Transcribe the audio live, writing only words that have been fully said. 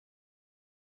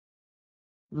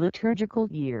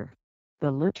Liturgical year. The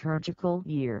liturgical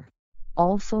year,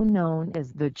 also known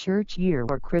as the church year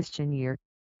or Christian year,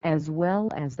 as well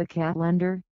as the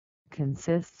calendar,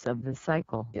 consists of the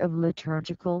cycle of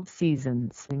liturgical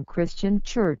seasons in Christian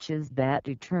churches that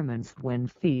determines when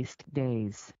feast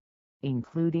days,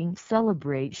 including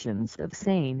celebrations of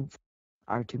saints,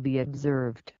 are to be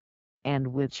observed, and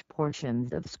which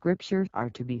portions of Scripture are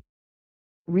to be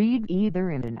read either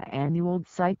in an annual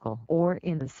cycle or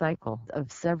in a cycle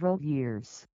of several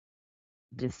years.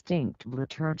 Distinct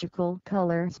liturgical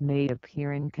colors may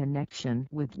appear in connection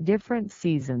with different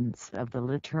seasons of the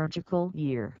liturgical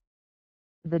year.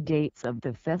 The dates of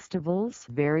the festivals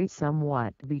vary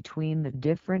somewhat between the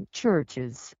different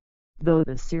churches, though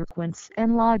the sequence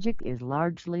and logic is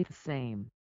largely the same.